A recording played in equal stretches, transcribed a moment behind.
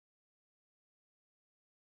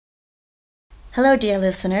Hello, dear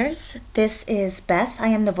listeners. This is Beth. I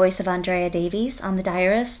am the voice of Andrea Davies on The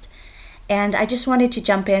Diarist. And I just wanted to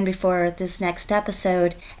jump in before this next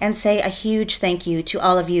episode and say a huge thank you to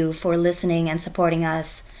all of you for listening and supporting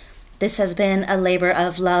us. This has been a labor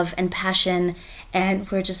of love and passion, and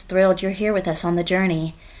we're just thrilled you're here with us on the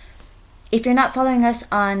journey. If you're not following us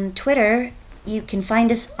on Twitter, you can find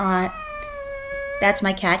us on... That's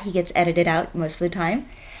my cat. He gets edited out most of the time.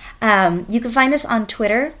 You can find us on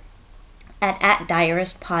Twitter at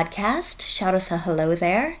Diarist Podcast. Shout us a hello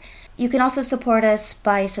there. You can also support us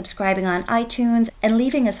by subscribing on iTunes and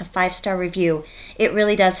leaving us a 5-star review. It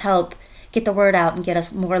really does help get the word out and get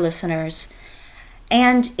us more listeners.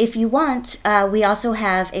 And if you want, we also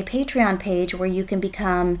have a Patreon page where you can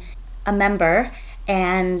become a member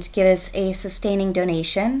and give us a sustaining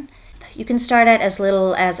donation. You can start at as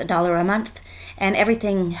little as $1 a month, and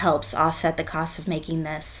everything helps offset the cost of making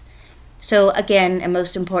this. So again, and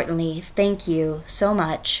most importantly, thank you so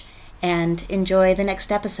much, and enjoy the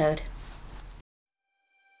next episode.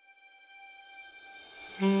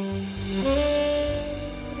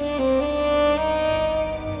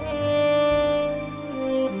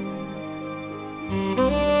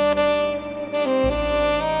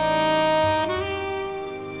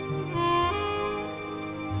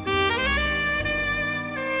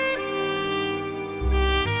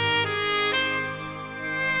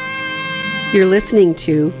 You're listening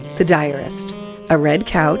to The Diarist, a Red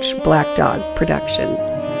Couch Black Dog production.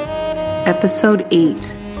 Episode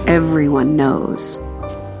 8, Everyone Knows.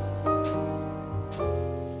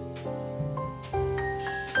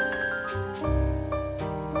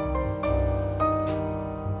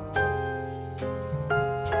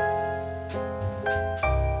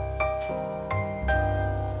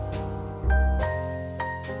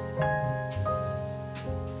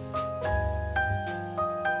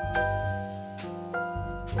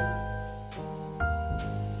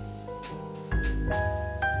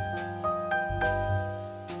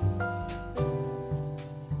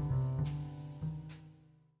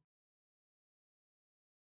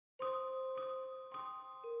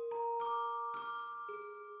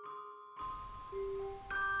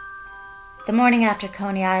 The morning after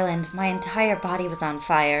Coney Island, my entire body was on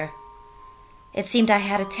fire. It seemed I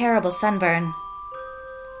had a terrible sunburn.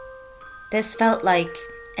 This felt like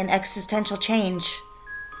an existential change.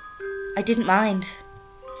 I didn't mind.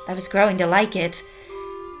 I was growing to like it.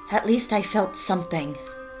 At least I felt something.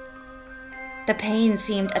 The pain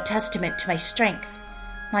seemed a testament to my strength,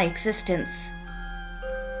 my existence.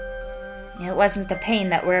 It wasn't the pain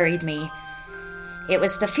that worried me. It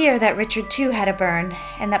was the fear that Richard too had a burn,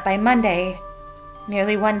 and that by Monday,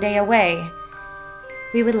 nearly one day away,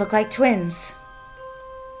 we would look like twins.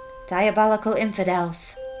 Diabolical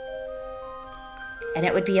infidels. And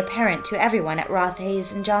it would be apparent to everyone at Roth,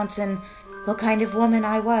 Hayes, and Johnson what kind of woman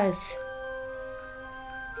I was.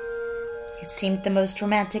 It seemed the most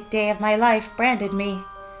romantic day of my life branded me.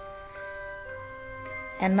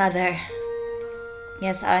 And Mother.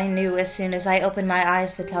 Yes, I knew as soon as I opened my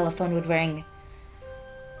eyes the telephone would ring.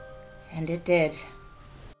 And it did.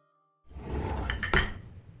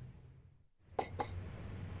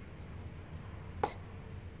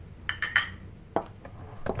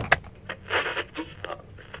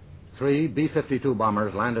 Three B-52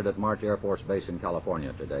 bombers landed at March Air Force Base in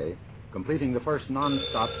California today, completing the first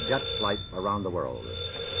non-stop jet flight around the world.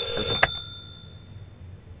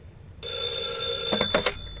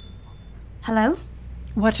 Hello?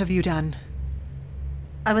 What have you done?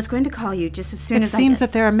 I was going to call you just as soon as It seems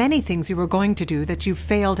that there are many things you were going to do that you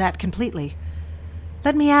failed at completely.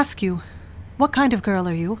 Let me ask you, what kind of girl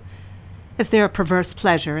are you? Is there a perverse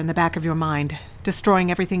pleasure in the back of your mind,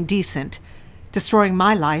 destroying everything decent, destroying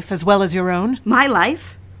my life as well as your own? My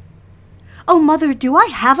life? Oh, Mother, do I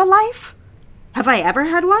have a life? Have I ever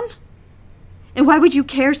had one? And why would you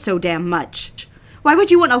care so damn much? Why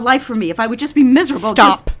would you want a life for me if I would just be miserable?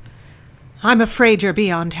 Stop! I'm afraid you're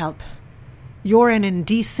beyond help. You're an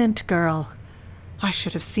indecent girl. I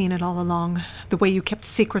should have seen it all along, the way you kept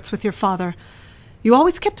secrets with your father. You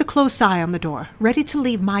always kept a close eye on the door, ready to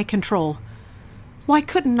leave my control. Why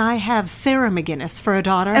couldn't I have Sarah McGinnis for a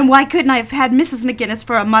daughter? And why couldn't I have had Mrs. McGinnis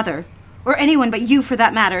for a mother? Or anyone but you, for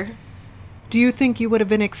that matter? Do you think you would have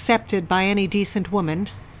been accepted by any decent woman?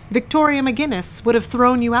 Victoria McGinnis would have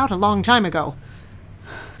thrown you out a long time ago.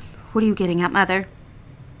 What are you getting at, Mother?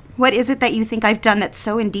 What is it that you think I've done that's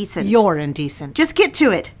so indecent? You're indecent. Just get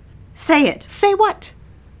to it. Say it. Say what?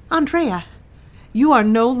 Andrea, you are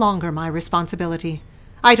no longer my responsibility.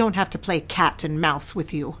 I don't have to play cat and mouse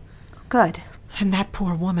with you. Good. And that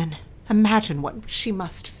poor woman. Imagine what she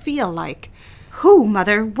must feel like. Who,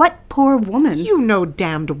 Mother? What poor woman? You know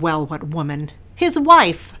damned well what woman. his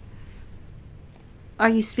wife. Are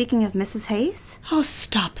you speaking of Mrs. Hayes? Oh,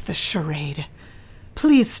 stop the charade.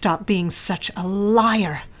 Please stop being such a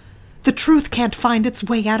liar. The truth can't find its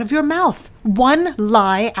way out of your mouth. One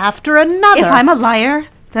lie after another. If I'm a liar,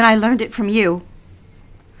 then I learned it from you.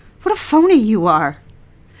 What a phony you are.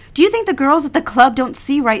 Do you think the girls at the club don't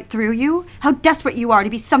see right through you? How desperate you are to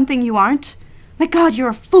be something you aren't? My God, you're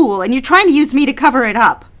a fool, and you're trying to use me to cover it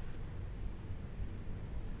up.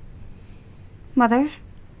 Mother?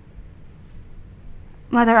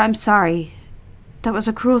 Mother, I'm sorry. That was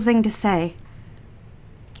a cruel thing to say.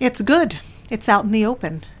 It's good. It's out in the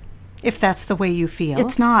open. If that's the way you feel.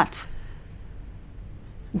 It's not.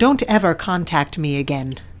 Don't ever contact me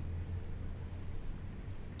again.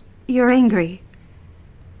 You're angry.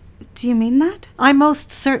 Do you mean that? I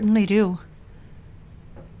most certainly do.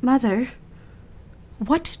 Mother?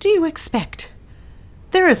 What do you expect?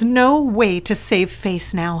 There is no way to save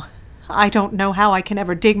face now. I don't know how I can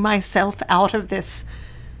ever dig myself out of this.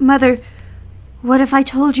 Mother, what if I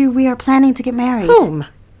told you we are planning to get married? Whom?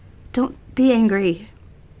 Don't be angry.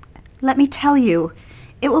 Let me tell you,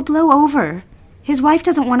 it will blow over. His wife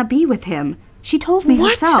doesn't want to be with him. She told me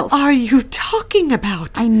herself. What are you talking about?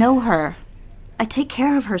 I know her. I take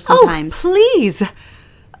care of her sometimes. Oh, please.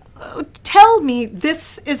 Tell me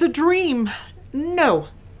this is a dream. No,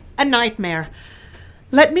 a nightmare.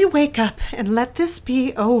 Let me wake up and let this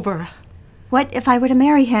be over. What if I were to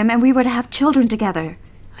marry him and we were to have children together?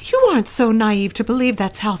 You aren't so naive to believe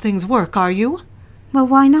that's how things work, are you? Well,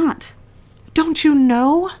 why not? Don't you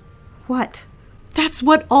know? What? That's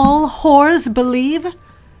what all whores believe.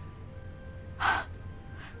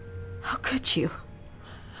 How could you?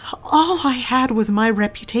 All I had was my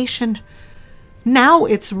reputation. Now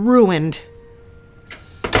it's ruined.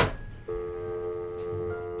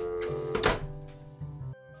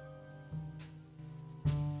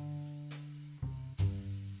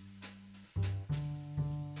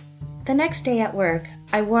 The next day at work,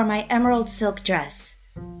 I wore my emerald silk dress,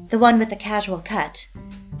 the one with the casual cut,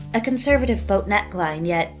 a conservative boat neckline,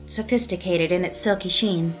 yet sophisticated in its silky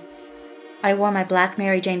sheen. I wore my black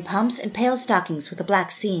Mary Jane pumps and pale stockings with a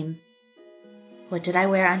black seam. What did I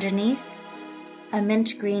wear underneath? A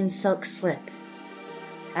mint green silk slip.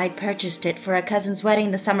 I'd purchased it for a cousin's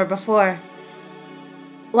wedding the summer before.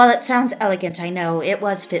 While it sounds elegant, I know, it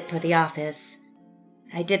was fit for the office.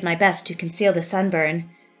 I did my best to conceal the sunburn.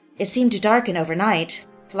 It seemed to darken overnight,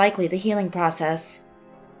 likely the healing process.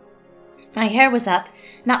 My hair was up,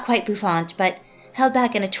 not quite bouffant, but held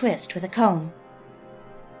back in a twist with a comb.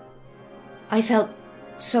 I felt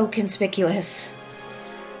so conspicuous.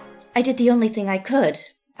 I did the only thing I could.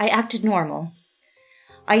 I acted normal.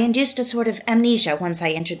 I induced a sort of amnesia once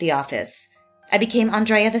I entered the office. I became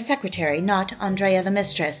Andrea the secretary, not Andrea the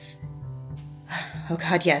mistress. Oh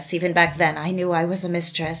God, yes, even back then I knew I was a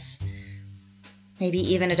mistress. Maybe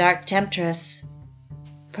even a dark temptress.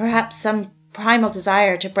 Perhaps some primal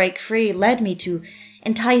desire to break free led me to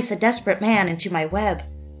entice a desperate man into my web.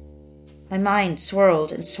 My mind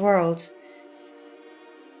swirled and swirled.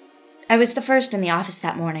 I was the first in the office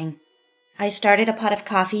that morning. I started a pot of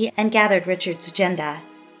coffee and gathered Richard's agenda.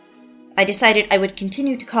 I decided I would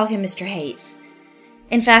continue to call him Mr. Hayes.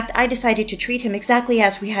 In fact, I decided to treat him exactly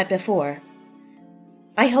as we had before.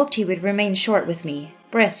 I hoped he would remain short with me,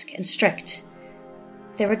 brisk and strict.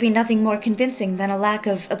 There would be nothing more convincing than a lack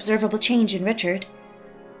of observable change in Richard.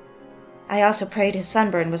 I also prayed his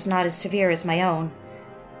sunburn was not as severe as my own.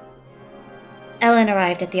 Ellen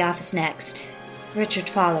arrived at the office next. Richard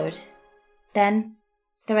followed. Then,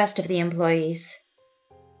 the rest of the employees.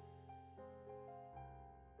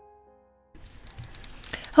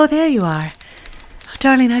 Oh, there you are. Oh,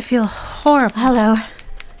 darling, I feel horrible. Hello.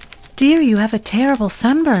 Dear, you have a terrible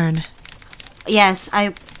sunburn. Yes,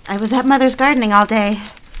 I was at Mother's gardening all day.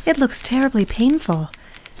 It looks terribly painful.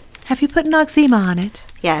 Have you put Noxzema on it?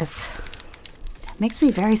 Yes. It makes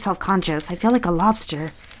me very self-conscious. I feel like a lobster.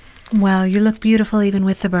 Well, you look beautiful even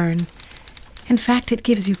with the burn. In fact, it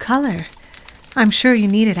gives you color. I'm sure you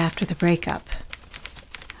need it after the breakup.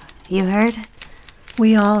 You heard?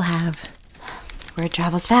 We all have. Word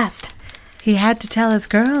travels fast. He had to tell his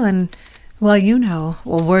girl and, well, you know,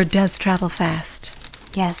 word does travel fast.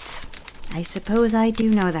 Yes, I suppose I do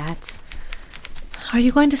know that. Are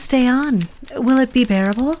you going to stay on? Will it be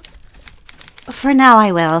bearable? For now,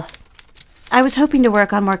 I will. I was hoping to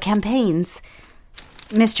work on more campaigns.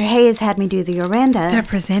 Mr. Hayes had me do the Oranda. They're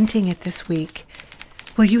presenting it this week.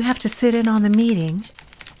 Will you have to sit in on the meeting?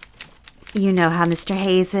 You know how Mr.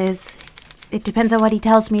 Hayes is. It depends on what he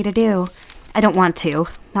tells me to do. I don't want to.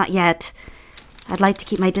 Not yet. I'd like to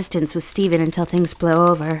keep my distance with Stephen until things blow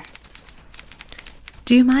over.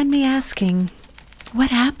 Do you mind me asking, What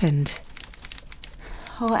happened?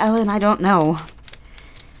 Oh, Ellen, I don't know.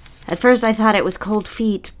 At first I thought it was cold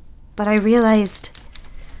feet, but I realized...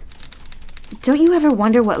 Don't you ever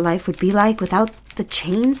wonder what life would be like without the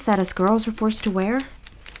chains that us girls are forced to wear?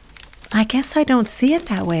 I guess I don't see it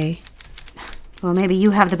that way. Well, maybe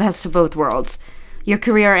you have the best of both worlds. Your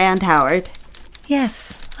career and Howard.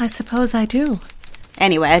 Yes, I suppose I do.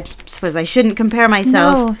 Anyway, I suppose I shouldn't compare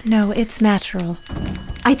myself. No, it's natural.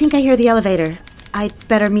 I think I hear the elevator. I'd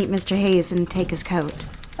better meet Mr. Hayes and take his coat.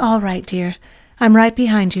 All right, dear. I'm right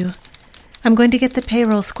behind you. I'm going to get the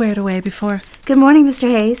payroll squared away before... Good morning, Mr.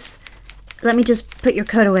 Hayes. Let me just put your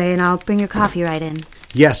coat away and I'll bring your coffee right in.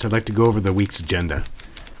 Yes, I'd like to go over the week's agenda.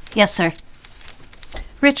 Yes, sir.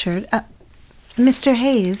 Richard, Mr.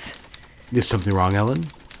 Hayes. Is something wrong, Ellen?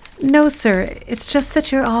 No, sir. It's just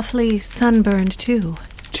that you're awfully sunburned, too.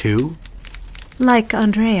 Two? Like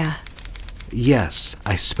Andrea. Yes,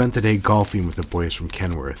 I spent the day golfing with the boys from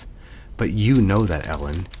Kenworth. But you know that,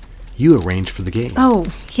 Ellen. You arranged for the game. Oh,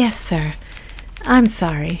 yes, sir. I'm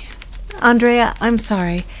sorry. Andrea, I'm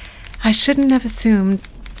sorry. I shouldn't have assumed...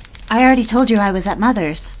 I already told you I was at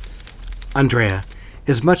Mother's. Andrea,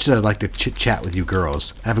 as much as I'd like to chit-chat with you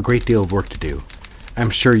girls, I have a great deal of work to do. I'm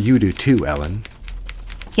sure you do too, Ellen.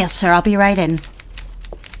 Yes, sir, I'll be right in.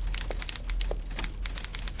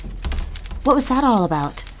 What was that all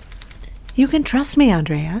about? You can trust me,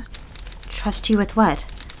 Andrea. Trust you with what?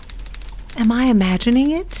 Am I imagining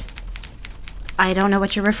it? I don't know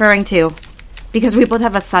what you're referring to. Because we both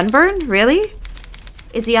have a sunburn? Really?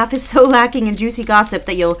 Is the office so lacking in juicy gossip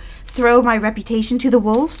that you'll throw my reputation to the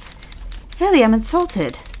wolves? Really, I'm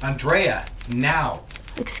insulted. Andrea, now!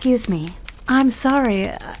 Excuse me. I'm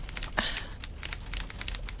sorry.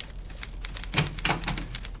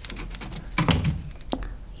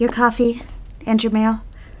 Your coffee and your mail.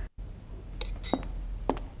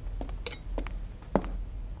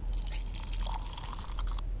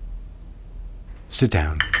 Sit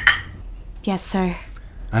down. Yes, sir.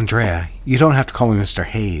 Andrea, you don't have to call me Mr.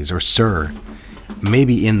 Hayes or Sir.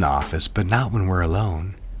 Maybe in the office, but not when we're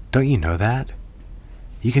alone. Don't you know that?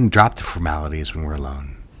 You can drop the formalities when we're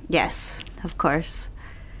alone. Yes, of course.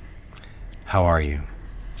 How are you?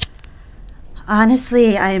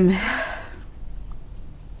 Honestly, I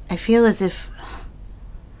feel as if...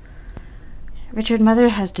 Richard, Mother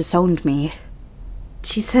has disowned me.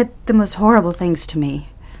 She said the most horrible things to me.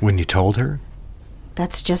 When you told her?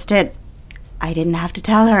 That's just it. I didn't have to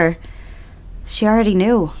tell her. She already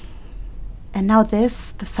knew. And now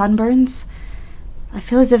this, the sunburns... I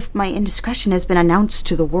feel as if my indiscretion has been announced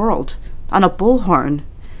to the world, on a bullhorn.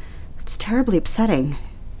 It's terribly upsetting.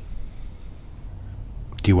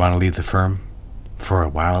 Do you want to leave the firm? For a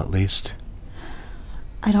while, at least?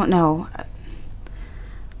 I don't know.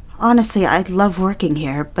 Honestly, I love working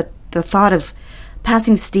here, but the thought of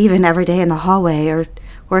passing Stephen every day in the hallway or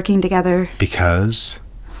working together... Because?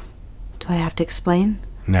 Do I have to explain?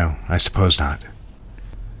 No, I suppose not.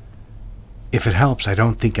 If it helps, I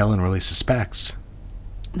don't think Ellen really suspects.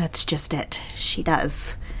 That's just it. She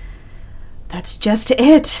does. That's just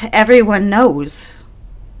it. Everyone knows.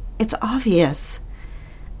 It's obvious.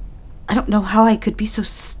 I don't know how I could be so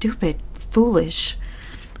stupid, foolish.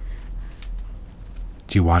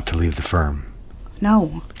 Do you want to leave the firm?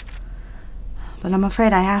 No. But I'm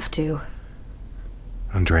afraid I have to.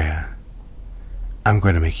 Andrea, I'm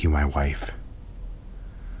going to make you my wife.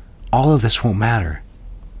 All of this won't matter.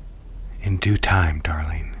 In due time,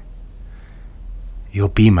 darling. You'll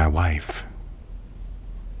be my wife.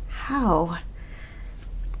 How?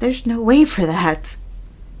 There's no way for that.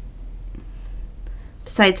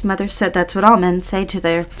 Besides, Mother said that's what all men say to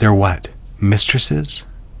their... Their what? Mistresses?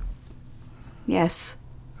 Yes.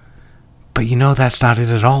 But you know that's not it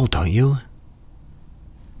at all, don't you?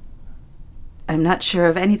 I'm not sure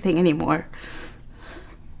of anything anymore.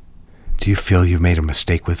 Do you feel you've made a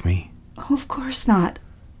mistake with me? Oh, of course not.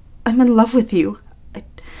 I'm in love with you.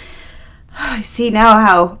 I see now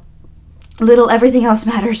how little everything else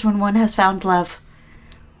matters when one has found love.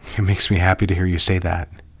 It makes me happy to hear you say that.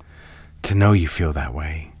 To know you feel that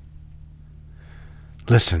way.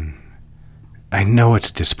 Listen, I know it's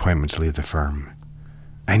a disappointment to leave the firm.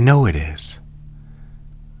 I know it is.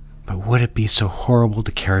 But would it be so horrible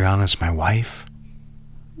to carry on as my wife?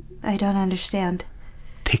 I don't understand.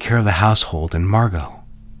 Take care of the household and Margot.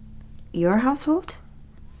 Your household?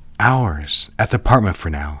 Ours, at the apartment for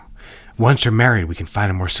now. Once you're married, we can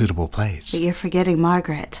find a more suitable place. But you're forgetting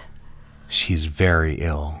Margaret. She's very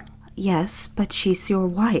ill. Yes, but she's your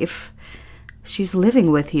wife. She's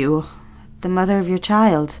living with you, the mother of your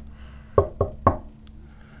child.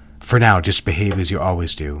 For now, just behave as you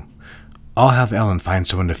always do. I'll have Ellen find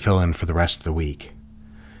someone to fill in for the rest of the week.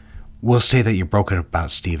 We'll say that you're broken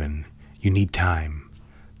about Stephen. You need time.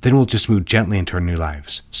 Then we'll just move gently into our new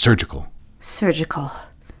lives. Surgical. Surgical.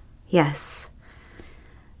 Yes.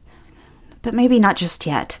 But maybe not just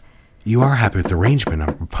yet. You are happy with the arrangement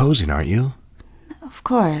I'm proposing, aren't you? Of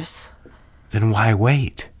course. Then why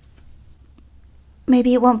wait?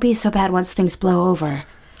 Maybe it won't be so bad once things blow over.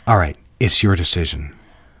 All right, it's your decision.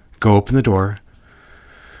 Go open the door.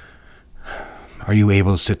 Are you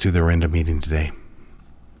able to sit through the Orinda meeting today?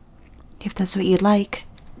 If that's what you'd like.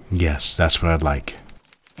 Yes, that's what I'd like.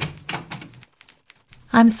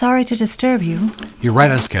 I'm sorry to disturb you. You're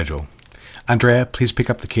right on schedule. Andrea, please pick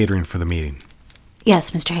up the catering for the meeting.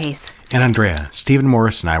 Yes, Mr. Hayes. And Andrea, Stephen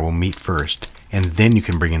Morris and I will meet first, and then you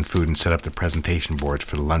can bring in food and set up the presentation boards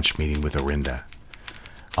for the lunch meeting with Orinda.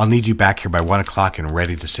 I'll need you back here by 1 o'clock and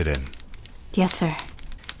ready to sit in. Yes, sir.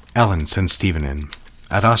 Ellen, send Stephen in.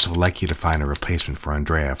 I'd also like you to find a replacement for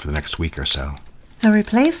Andrea for the next week or so. A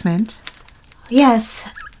replacement? Yes.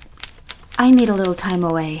 I need a little time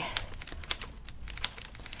away.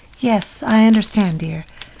 Yes, I understand, dear.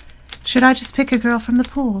 Should I just pick a girl from the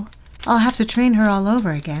pool? I'll have to train her all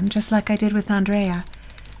over again, just like I did with Andrea.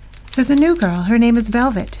 There's a new girl. Her name is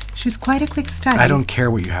Velvet. She's quite a quick study. I don't care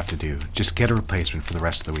what you have to do. Just get a replacement for the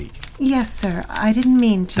rest of the week. Yes, sir. I didn't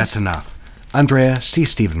mean to... That's enough. Andrea, see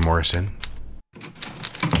Stephen Morrison.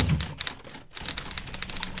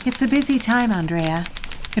 It's a busy time, Andrea.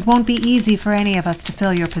 It won't be easy for any of us to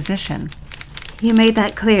fill your position. You made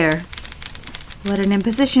that clear. What an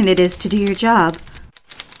imposition it is to do your job.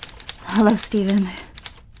 Hello, Stephen.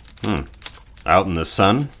 Out in the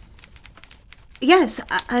sun? Yes,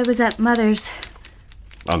 I was at Mother's.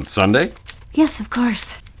 On Sunday? Yes, of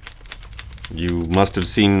course. You must have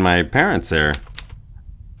seen my parents there.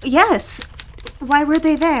 Yes. Why were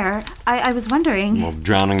they there? I was wondering. Well,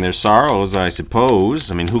 drowning their sorrows, I suppose.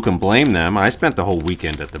 I mean, who can blame them? I spent the whole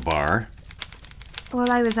weekend at the bar. Well,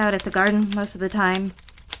 I was out at the garden most of the time.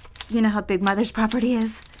 You know how big Mother's property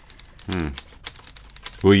is?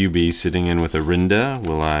 Will you be sitting in with Orinda?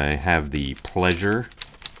 Will I have the pleasure?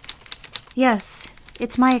 Yes,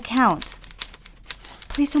 it's my account.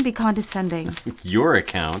 Please don't be condescending. Your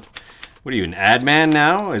account? What are you, an ad man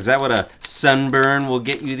now? Is that what a sunburn will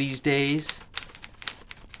get you these days?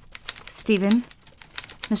 Stephen,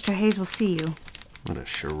 Mr. Hayes will see you. What a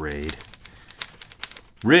charade.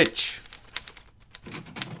 Rich!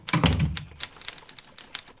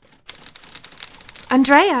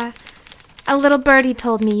 Andrea, a little birdie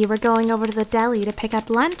told me you were going over to the deli to pick up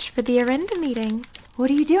lunch for the Orinda meeting.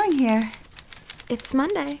 What are you doing here? It's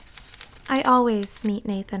Monday. I always meet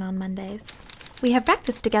Nathan on Mondays. We have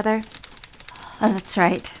breakfast together. Oh, that's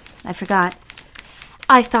right. I forgot.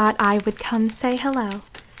 I thought I would come say hello.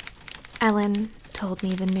 Ellen told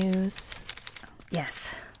me the news.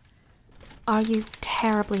 Yes. Are you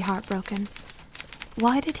terribly heartbroken?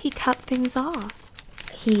 Why did he cut things off?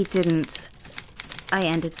 He didn't. I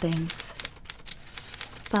ended things.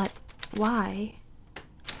 But why?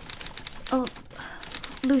 Oh,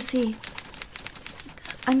 Lucy,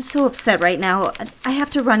 I'm so upset right now. I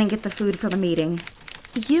have to run and get the food for the meeting.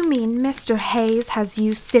 You mean Mr. Hayes has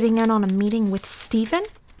you sitting in on a meeting with Stephen?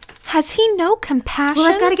 Has he no compassion?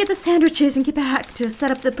 Well, I've got to get the sandwiches and get back to set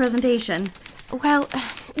up the presentation. Well,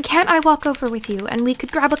 can't I walk over with you and we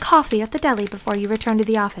could grab a coffee at the deli before you return to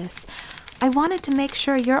the office? I wanted to make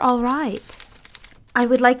sure you're all right. I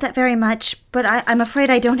would like that very much, but I'm afraid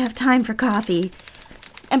I don't have time for coffee.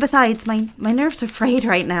 And besides, my nerves are frayed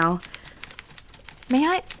right now. May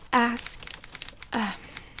I ask?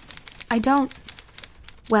 I don't...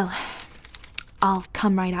 Well, I'll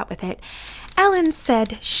come right out with it. Ellen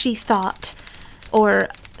said she thought, or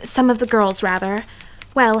some of the girls rather,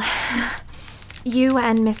 well, you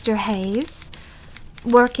and Mr. Hayes,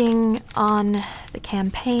 working on the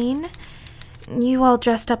campaign, you all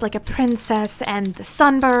dressed up like a princess and the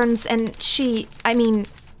sunburns, and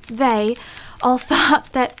they all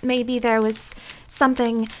thought that maybe there was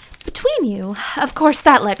something between you. Of course,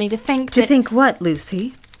 that led me to think To think what,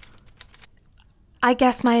 Lucy? I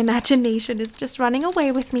guess my imagination is just running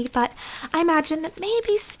away with me, but I imagine that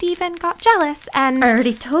maybe Stephen got jealous and... I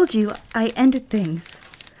already told you I ended things.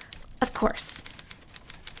 Of course.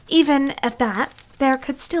 Even at that, there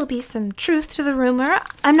could still be some truth to the rumor.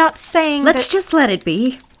 I'm not saying Let's just let it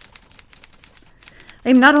be.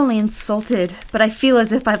 I'm not only insulted, but I feel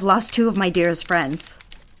as if I've lost two of my dearest friends.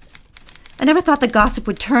 I never thought the gossip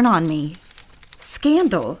would turn on me.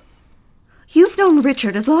 Scandal. You've known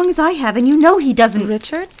Richard as long as I have, and you know he doesn't...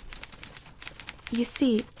 Richard? You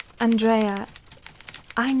see, Andrea,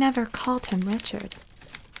 I never called him Richard.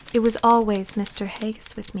 It was always Mr.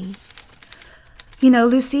 Hayes with me. You know,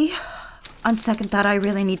 Lucy, On second thought, I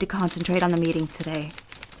really need to concentrate on the meeting today.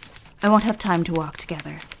 I won't have time to walk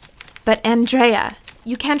together. But Andrea,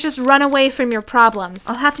 you can't just run away from your problems.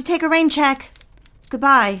 I'll have to take a rain check.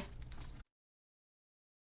 Goodbye.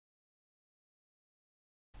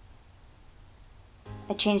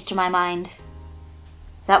 I changed my mind.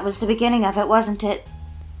 That was the beginning of it, wasn't it?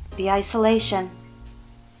 The isolation.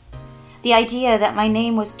 The idea that my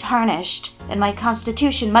name was tarnished and my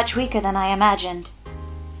constitution much weaker than I imagined.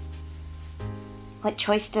 What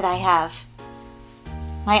choice did I have?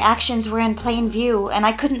 My actions were in plain view, and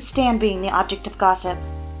I couldn't stand being the object of gossip.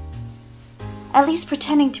 At least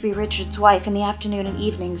pretending to be Richard's wife in the afternoon and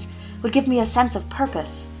evenings would give me a sense of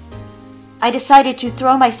purpose. I decided to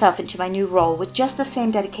throw myself into my new role with just the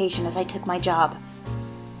same dedication as I took my job.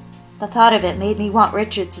 The thought of it made me want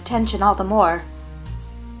Richard's attention all the more.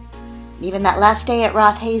 Even that last day at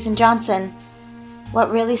Roth, Hayes & Johnson,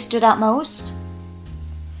 what really stood out most?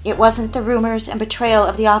 It wasn't the rumors and betrayal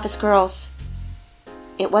of the office girls.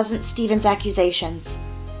 It wasn't Stephen's accusations.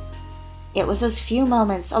 It was those few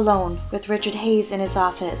moments alone with Richard Hayes in his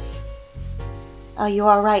office. Oh, you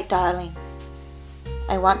are right, darling.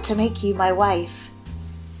 I want to make you my wife.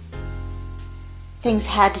 Things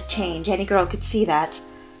had to change. Any girl could see that.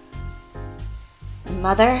 And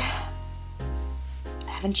Mother?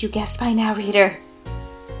 Haven't you guessed by now, reader?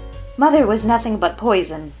 Mother was nothing but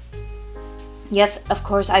poison. Yes, of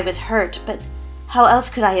course I was hurt, but how else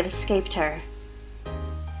could I have escaped her?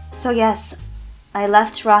 So yes, I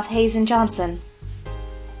left Roth, Hayes & Johnson.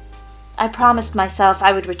 I promised myself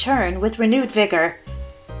I would return with renewed vigor.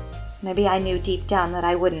 Maybe I knew deep down that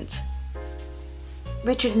I wouldn't.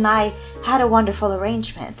 Richard and I had a wonderful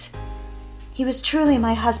arrangement. He was truly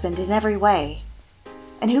my husband in every way.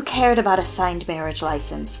 And who cared about a signed marriage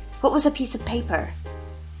license? What was a piece of paper?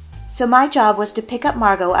 So my job was to pick up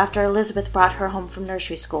Margot after Elizabeth brought her home from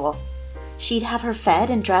nursery school. She'd have her fed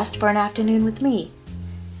and dressed for an afternoon with me.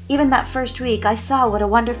 Even that first week, I saw what a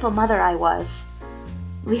wonderful mother I was.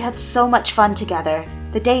 We had so much fun together.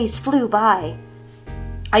 The days flew by.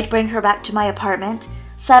 I'd bring her back to my apartment,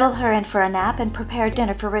 settle her in for a nap, and prepare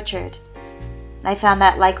dinner for Richard. I found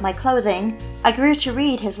that, like my clothing, I grew to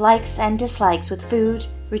read his likes and dislikes with food,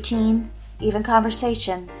 routine, even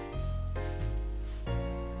conversation.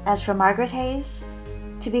 As for Margaret Hayes,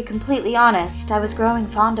 to be completely honest, I was growing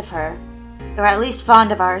fond of her, or at least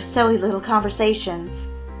fond of our silly little conversations.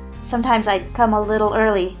 Sometimes I'd come a little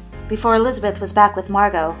early, before Elizabeth was back with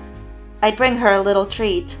Margot. I'd bring her a little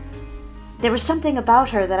treat. There was something about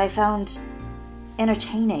her that I found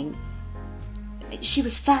entertaining. She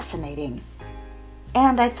was fascinating.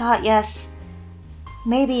 And I thought, yes,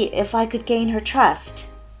 maybe if I could gain her trust,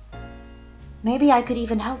 maybe I could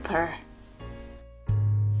even help her.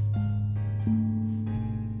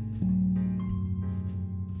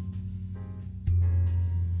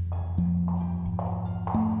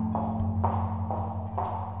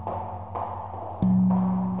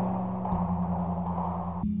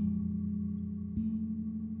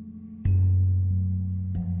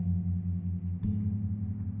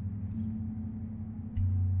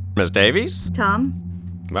 Miss Davies? Tom,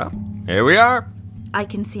 Well, here we are. I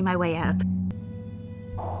can see my way up.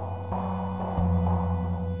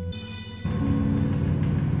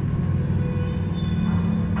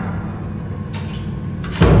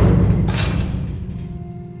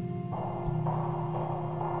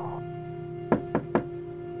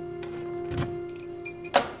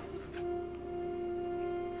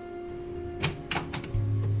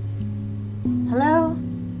 Hello?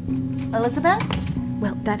 Elizabeth?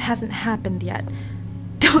 Well, that hasn't happened yet.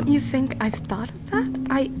 Don't you think I've thought of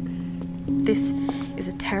that? This is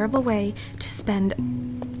a terrible way to spend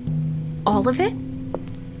all of it?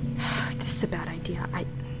 This is a bad idea.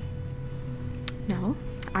 No,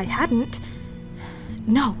 I hadn't.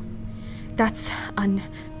 No, that's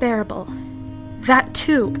unbearable. That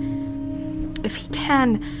too. If he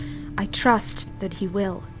can, I trust that he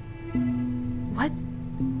will. What?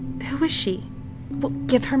 Who is she? Well,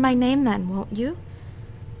 give her my name then, won't you?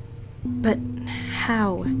 But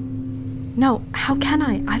how? No, how can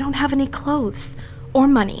I? I don't have any clothes or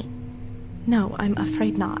money. No, I'm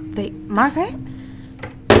afraid not. Margaret?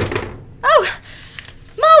 Oh!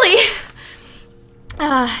 Molly!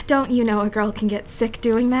 Don't you know a girl can get sick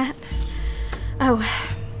doing that? Oh,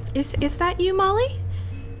 is that you, Molly?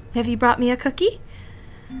 Have you brought me a cookie?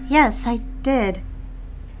 Yes, I did.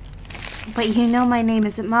 But you know my name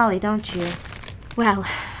isn't Molly, don't you? Well,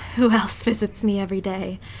 who else visits me every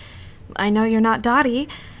day? I know you're not Dottie.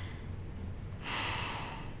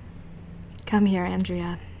 Come here,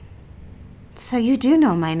 Andrea. So you do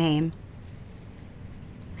know my name.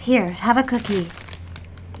 Here, have a cookie.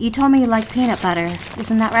 You told me you like peanut butter.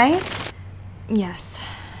 Isn't that right? Yes,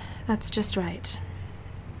 that's just right.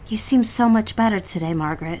 You seem so much better today,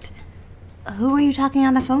 Margaret. Who were you talking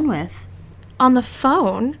on the phone with? On the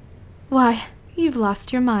phone? Why, you've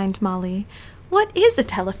lost your mind, Molly. What is a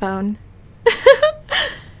telephone?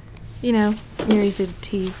 You know, you're easy to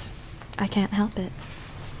tease. I can't help it.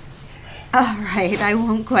 All right, I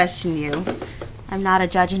won't question you. I'm not a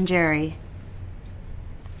judge and jury.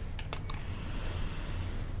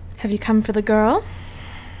 Have you come for the girl?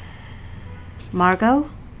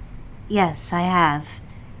 Margot? Yes, I have.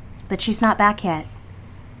 But she's not back yet.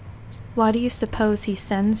 Why do you suppose he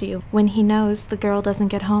sends you when he knows the girl doesn't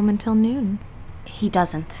get home until noon? He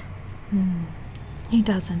doesn't. He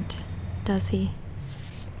doesn't, does he?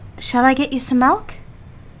 Shall I get you some milk?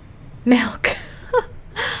 Milk.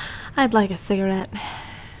 I'd like a cigarette.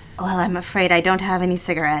 Well, I'm afraid I don't have any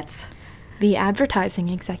cigarettes. The advertising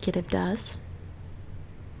executive does.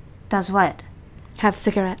 Does what? Have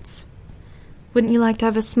cigarettes. Wouldn't you like to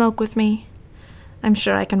have a smoke with me? I'm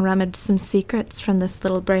sure I can rummage some secrets from this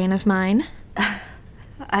little brain of mine.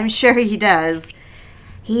 I'm sure he does.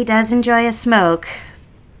 He does enjoy a smoke,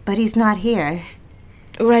 but he's not here.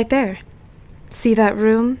 Right there. See that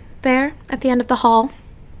room there at the end of the hall?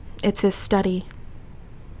 It's his study.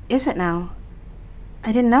 Is it now?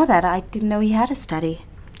 I didn't know that. I didn't know he had a study.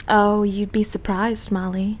 Oh, you'd be surprised,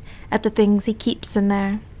 Molly, at the things he keeps in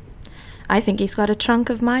there. I think he's got a trunk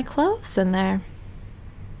of my clothes in there.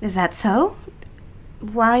 Is that so?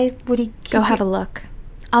 Why would he keep Go have a look.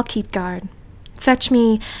 I'll keep guard. Fetch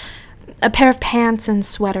me a pair of pants and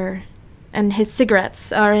sweater, and his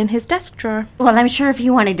cigarettes are in his desk drawer. Well, I'm sure if he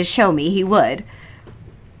wanted to show me, he would.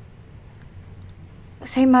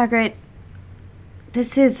 Say, Margaret,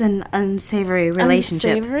 this is an unsavory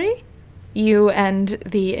relationship. Unsavory? You and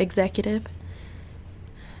the executive?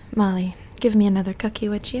 Molly, give me another cookie,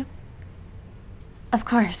 would you? Of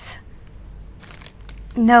course.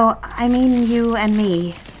 No, I mean you and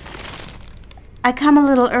me. I come a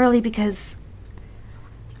little early because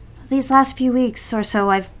these last few weeks or so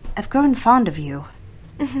I've grown fond of you.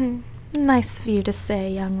 Nice of you to say,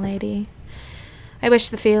 young lady. I wish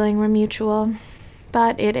the feeling were mutual,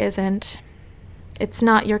 but it isn't. It's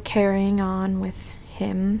not your carrying on with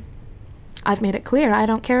him. I've made it clear I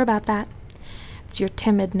don't care about that. It's your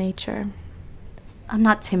timid nature. I'm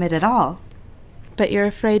not timid at all. But you're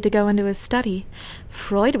afraid to go into his study.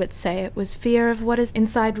 Freud would say it was fear of what is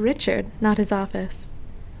inside Richard, not his office.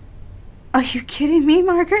 Are you kidding me,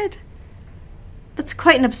 Margaret? That's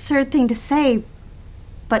quite an absurd thing to say,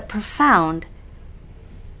 but profound.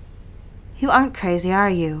 You aren't crazy,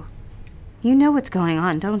 are you? You know what's going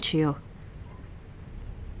on, don't you?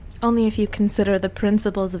 Only if you consider the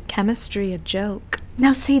principles of chemistry a joke.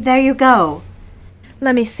 Now see, there you go.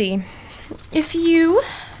 Let me see. If you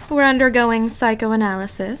were undergoing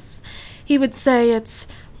psychoanalysis, he would say it's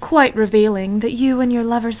quite revealing that you and your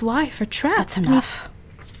lover's wife are trapped. That's enough.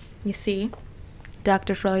 You see,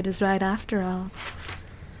 Dr. Freud is right after all.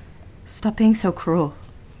 Stop being so cruel.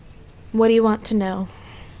 What do you want to know?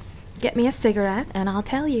 Get me a cigarette and I'll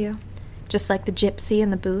tell you. Just like the gypsy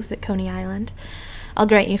in the booth at Coney Island. I'll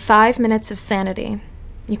grant you 5 minutes of sanity.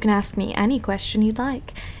 You can ask me any question you'd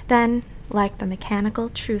like. Then, like the mechanical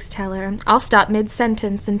truth teller, I'll stop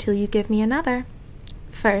mid-sentence until you give me another.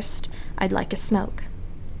 First, I'd like a smoke.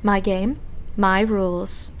 My game, my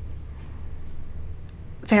rules.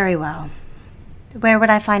 Very well. Where would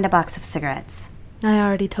I find a box of cigarettes? I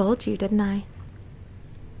already told you, didn't I?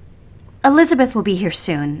 Elizabeth will be here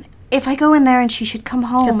soon. If I go in there and she should come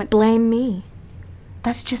home... Don't blame me.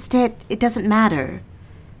 That's just it. It doesn't matter.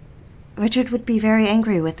 Richard would be very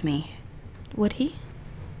angry with me. Would he?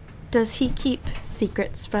 Does he keep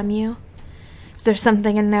secrets from you? Is there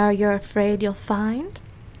something in there you're afraid you'll find?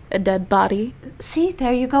 A dead body? See,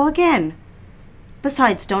 there you go again.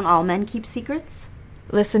 Besides, don't all men keep secrets?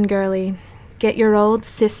 Listen, girlie. Get your old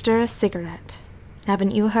sister a cigarette.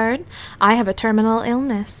 Haven't you heard? I have a terminal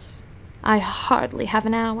illness. I hardly have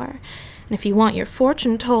an hour. And if you want your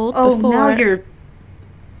fortune told before... Oh, now you're...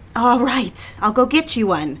 All right, I'll go get you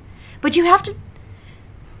one. But you have to...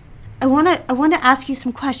 I want to ask you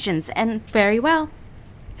some questions, and... Very well.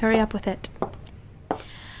 Hurry up with it.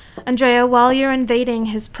 Andrea, while you're invading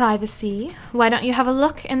his privacy, why don't you have a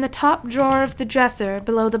look in the top drawer of the dresser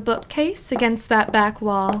below the bookcase against that back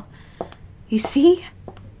wall? You see?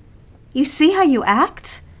 You see how you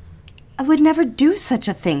act? I would never do such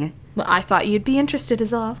a thing. Well, I thought you'd be interested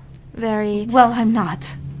is all. Very... Well, I'm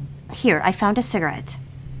not. Here, I found a cigarette.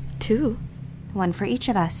 2? One for each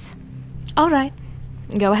of us. All right.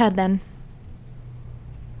 Go ahead, then.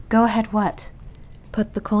 Go ahead what?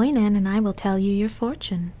 Put the coin in and I will tell you your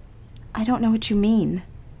fortune. I don't know what you mean.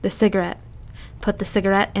 The cigarette. Put the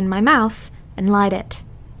cigarette in my mouth and light it.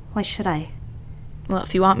 Why should I? Well,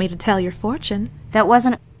 if you want me to tell your fortune. That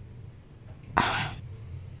wasn't...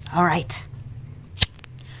 All right.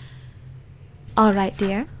 All right,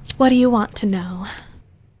 dear. What do you want to know?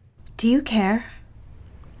 Do you care?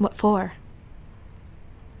 What for?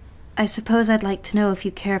 I suppose I'd like to know if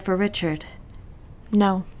you care for Richard.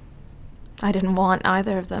 No. I didn't want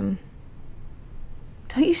either of them.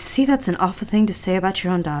 Don't you see that's an awful thing to say about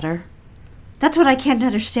your own daughter? That's what I can't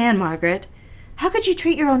understand, Margaret. How could you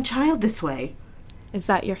treat your own child this way? Is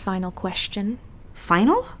that your final question?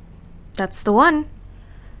 Final? That's the one.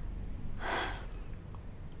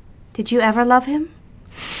 Did you ever love him?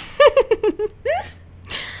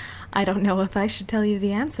 I don't know if I should tell you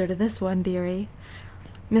the answer to this one, dearie.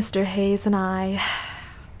 Mr. Hayes and I,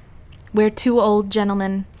 we're two old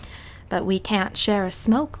gentlemen, but we can't share a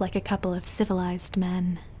smoke like a couple of civilized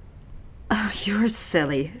men. Oh, you're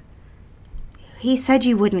silly. He said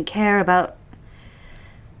you wouldn't care about...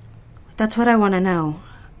 That's what I want to know.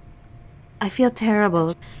 I feel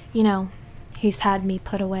terrible. You know, he's had me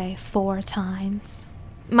put away 4 times.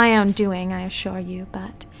 My own doing, I assure you,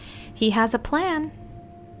 but he has a plan.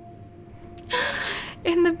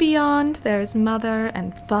 In the beyond, there's mother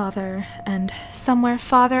and father, and somewhere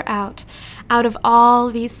farther out of all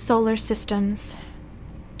these solar systems,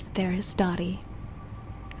 there is Dottie.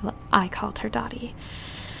 Well, I called her Dottie.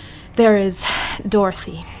 There is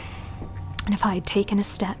Dorothy. And if I had taken a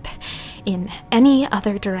step in any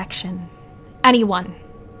other direction, anyone,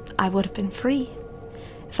 I would have been free.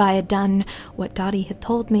 If I had done what Dottie had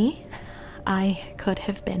told me, I could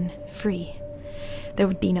have been free. There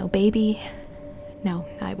would be no baby. No,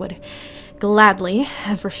 I would gladly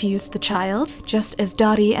have refused the child, just as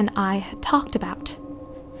Dottie and I had talked about.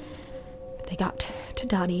 But they got to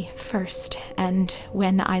Dottie first, and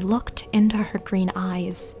when I looked into her green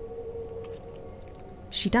eyes,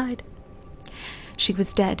 she died. She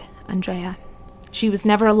was dead, Andrea. She was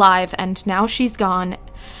never alive, and now she's gone.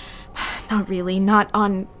 Not really, not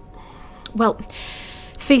on, well,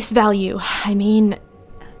 face value, I mean.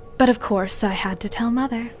 But of course I had to tell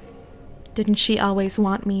Mother. Didn't she always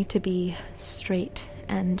want me to be straight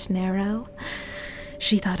and narrow?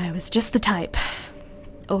 She thought I was just the type.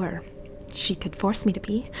 Or she could force me to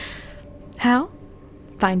be. How?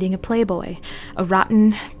 Finding a playboy, a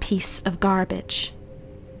rotten piece of garbage.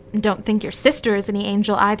 Don't think your sister is any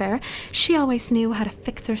angel either. She always knew how to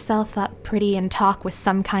fix herself up pretty and talk with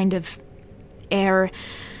some kind of air,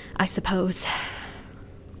 I suppose.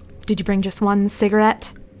 Did you bring just one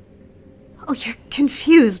cigarette? Oh, you're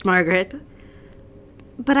confused, Margaret.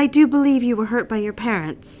 But I do believe you were hurt by your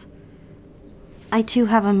parents. I too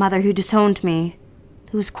have a mother who disowned me,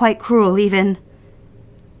 who was quite cruel even.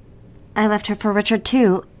 I left her for Richard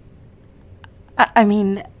too. I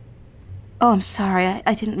mean... Oh, I'm sorry,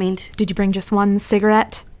 I didn't mean to... Did you bring just one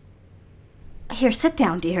cigarette? Here, sit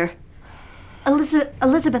down, dear.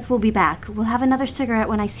 Elizabeth will be back. We'll have another cigarette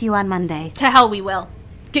when I see you on Monday. To hell we will.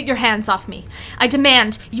 Get your hands off me. I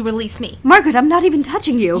demand you release me. Margaret, I'm not even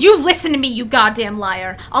touching you. You listen to me, you goddamn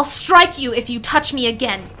liar. I'll strike you if you touch me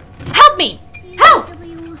again. Help me! Help!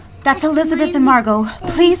 That's Elizabeth and Margot.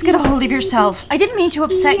 Please get a hold of yourself. I didn't mean to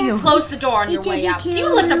upset you. Close the door on your way out. Do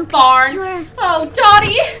you live in a barn? Oh,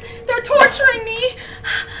 Dottie! They're torturing me!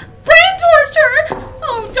 Brain torture!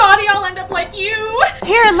 Oh, Dottie, I'll end up like you!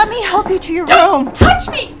 Here, let me help you to your room. room. Touch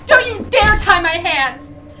me! Don't you dare tie my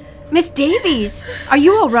hands! Miss Davies, are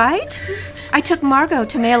you all right? I took Margot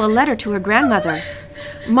to mail a letter to her grandmother.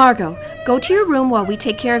 Margot, go to your room while we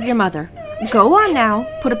take care of your mother. Go on now.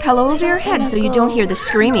 Put a pillow over your head so you don't hear the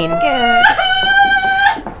screaming. Scared.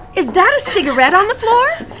 Is that a cigarette on the floor?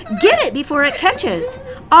 Get it before it catches.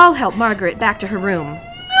 I'll help Margaret back to her room. No!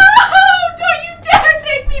 Don't you dare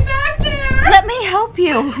take me back there! Let me help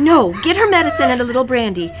you. No, get her medicine and a little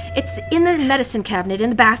brandy. It's in the medicine cabinet in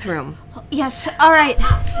the bathroom. Yes, all right.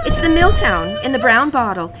 It's the Milltown in the brown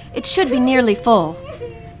bottle. It should be nearly full.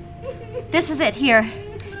 This is it, here.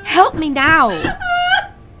 Help me now.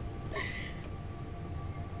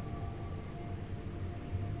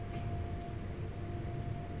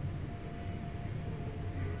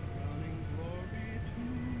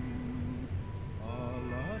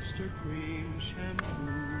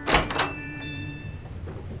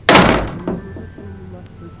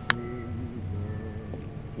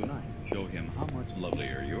 Show him how much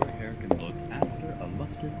lovelier your hair can look after a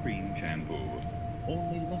Luster Cream shampoo.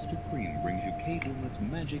 Only Luster Cream brings you Kate Limit's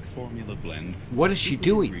magic formula blend. What is she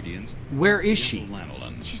doing? Where is she?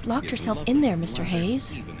 She's locked herself in there, Mr.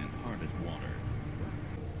 Hayes.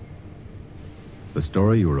 The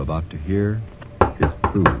story you are about to hear is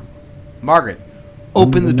true. Margaret,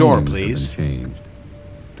 open the door, Names have please. been changed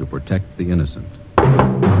to protect the innocent.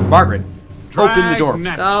 Margaret, open the door.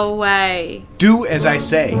 Go away. Do as I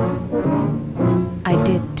say. I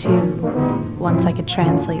did too, once I could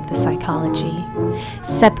translate the psychology,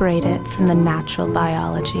 separate it from the natural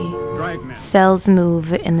biology. Cells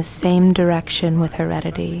move in the same direction with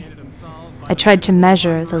heredity. I tried to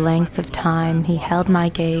measure the length of time he held my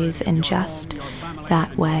gaze in just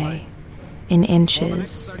that way, in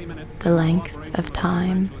inches, the length of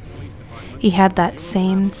time. He had that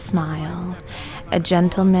same smile, a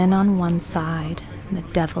gentleman on one side and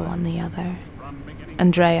the devil on the other.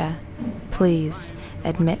 Andrea, please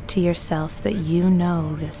admit to yourself that you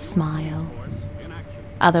know this smile.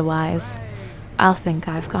 Otherwise, I'll think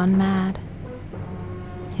I've gone mad.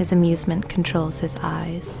 His amusement controls his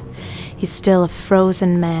eyes. He's still a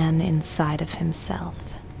frozen man inside of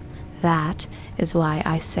himself. That is why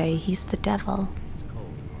I say he's the devil.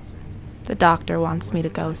 The doctor wants me to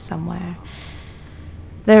go somewhere.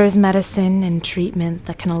 There is medicine and treatment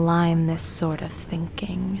that can align this sort of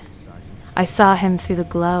thinking. I saw him through the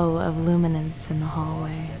glow of luminance in the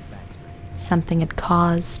hallway. Something had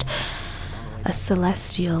caused a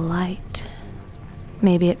celestial light.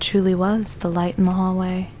 Maybe it truly was the light in the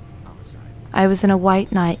hallway. I was in a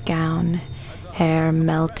white nightgown, hair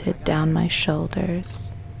melted down my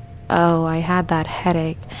shoulders. Oh, I had that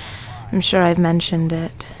headache. I'm sure I've mentioned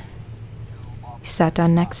it. He sat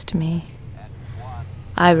down next to me.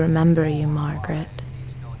 I remember you, Margaret.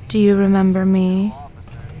 Do you remember me?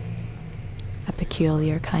 A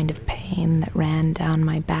peculiar kind of pain that ran down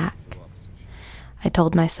my back. I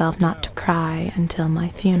told myself not to cry until my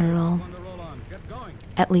funeral.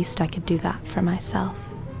 At least I could do that for myself.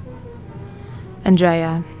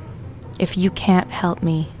 Andrea, if you can't help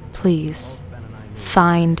me, please,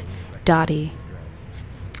 find Dottie.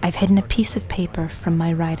 I've hidden a piece of paper from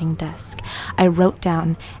my writing desk. I wrote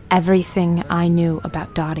down everything I knew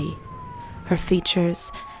about Dottie. Her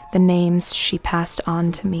features, the names she passed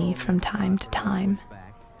on to me from time to time.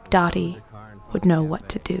 Dottie would know what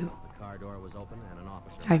to do.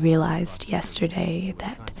 I realized yesterday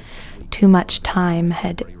that too much time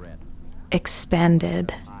had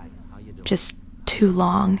expanded, just too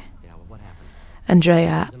long.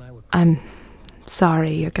 Andrea, I'm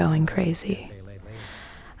sorry you're going crazy.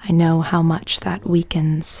 I know how much that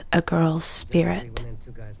weakens a girl's spirit.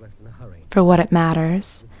 For what it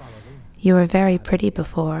matters, you were very pretty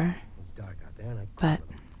before, but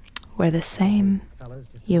we're the same.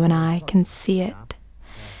 You and I can see it.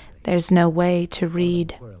 There's no way to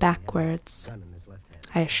read backwards.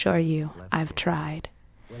 I assure you, I've tried.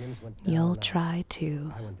 You'll try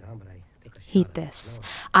too. Heed this.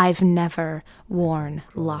 I've never worn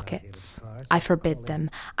lockets. I forbid them.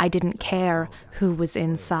 I didn't care who was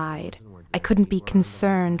inside. I couldn't be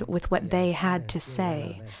concerned with what they had to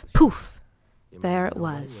say. Poof! There it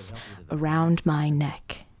was, around my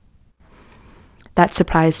neck. That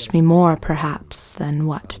surprised me more, perhaps, than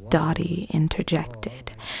what Dottie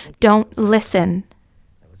interjected. Don't listen!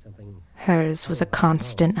 Hers was a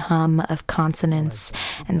constant hum of consonants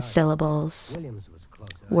and syllables.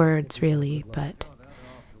 Words, really, but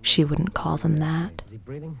she wouldn't call them that. Is he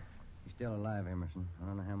breathing? He's still alive, Emerson. I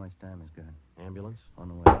don't know how much time he's got. Ambulance? On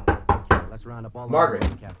the way. Let's round up all the Margaret,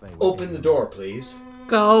 cafe. open the door, please.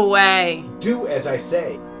 Go away. Do as I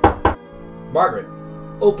say. Margaret,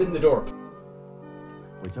 open the door.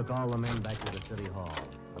 We took all the men back to the city hall.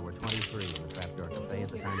 There were 23 in the trapdoor cafe at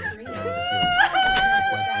the time of the shooting.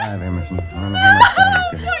 Alive, Emerson. I don't know how much time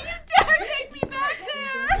he's got. Don't you dare take me back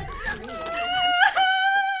there!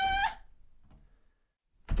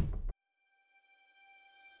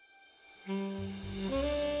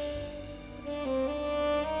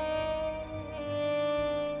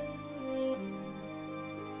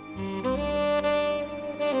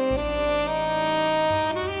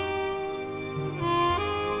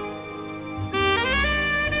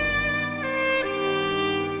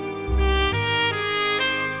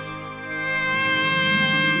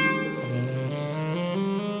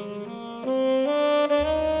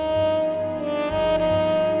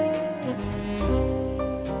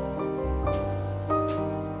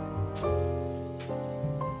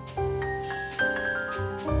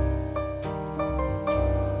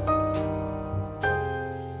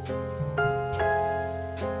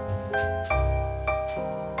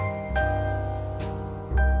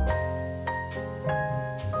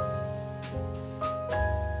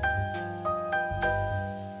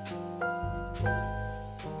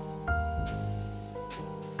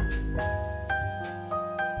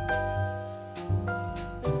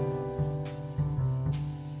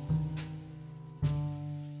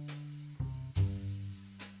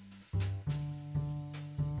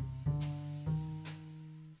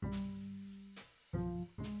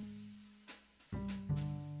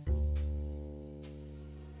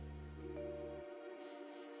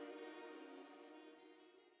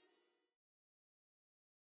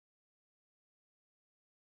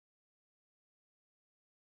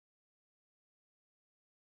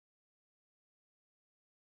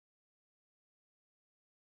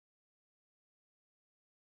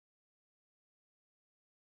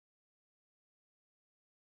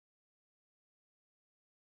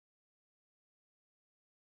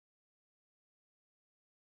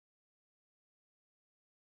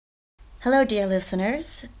 Hello, dear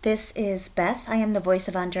listeners. This is Beth. I am the voice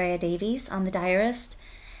of Andrea Davies on The Diarist.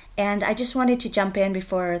 And I just wanted to jump in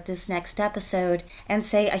before this next episode and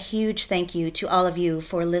say a huge thank you to all of you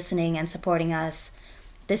for listening and supporting us.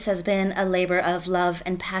 This has been a labor of love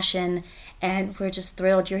and passion, and we're just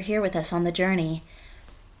thrilled you're here with us on the journey.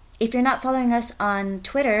 If you're not following us on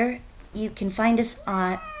Twitter, you can find us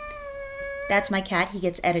on... That's my cat. He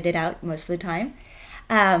gets edited out most of the time.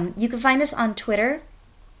 You can find us on Twitter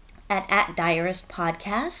at Diarist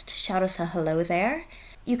Podcast. Shout us a hello there.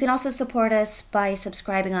 You can also support us by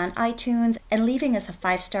subscribing on iTunes and leaving us a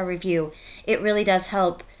 5-star review. It really does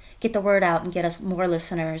help get the word out and get us more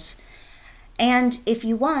listeners. And if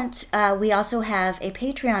you want, we also have a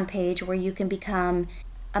Patreon page where you can become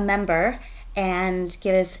a member and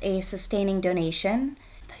give us a sustaining donation.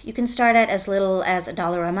 You can start at as little as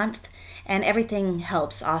 $1 a month, and everything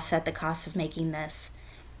helps offset the cost of making this.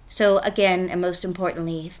 So again, and most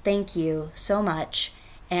importantly, thank you so much,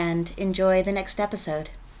 and enjoy the next episode.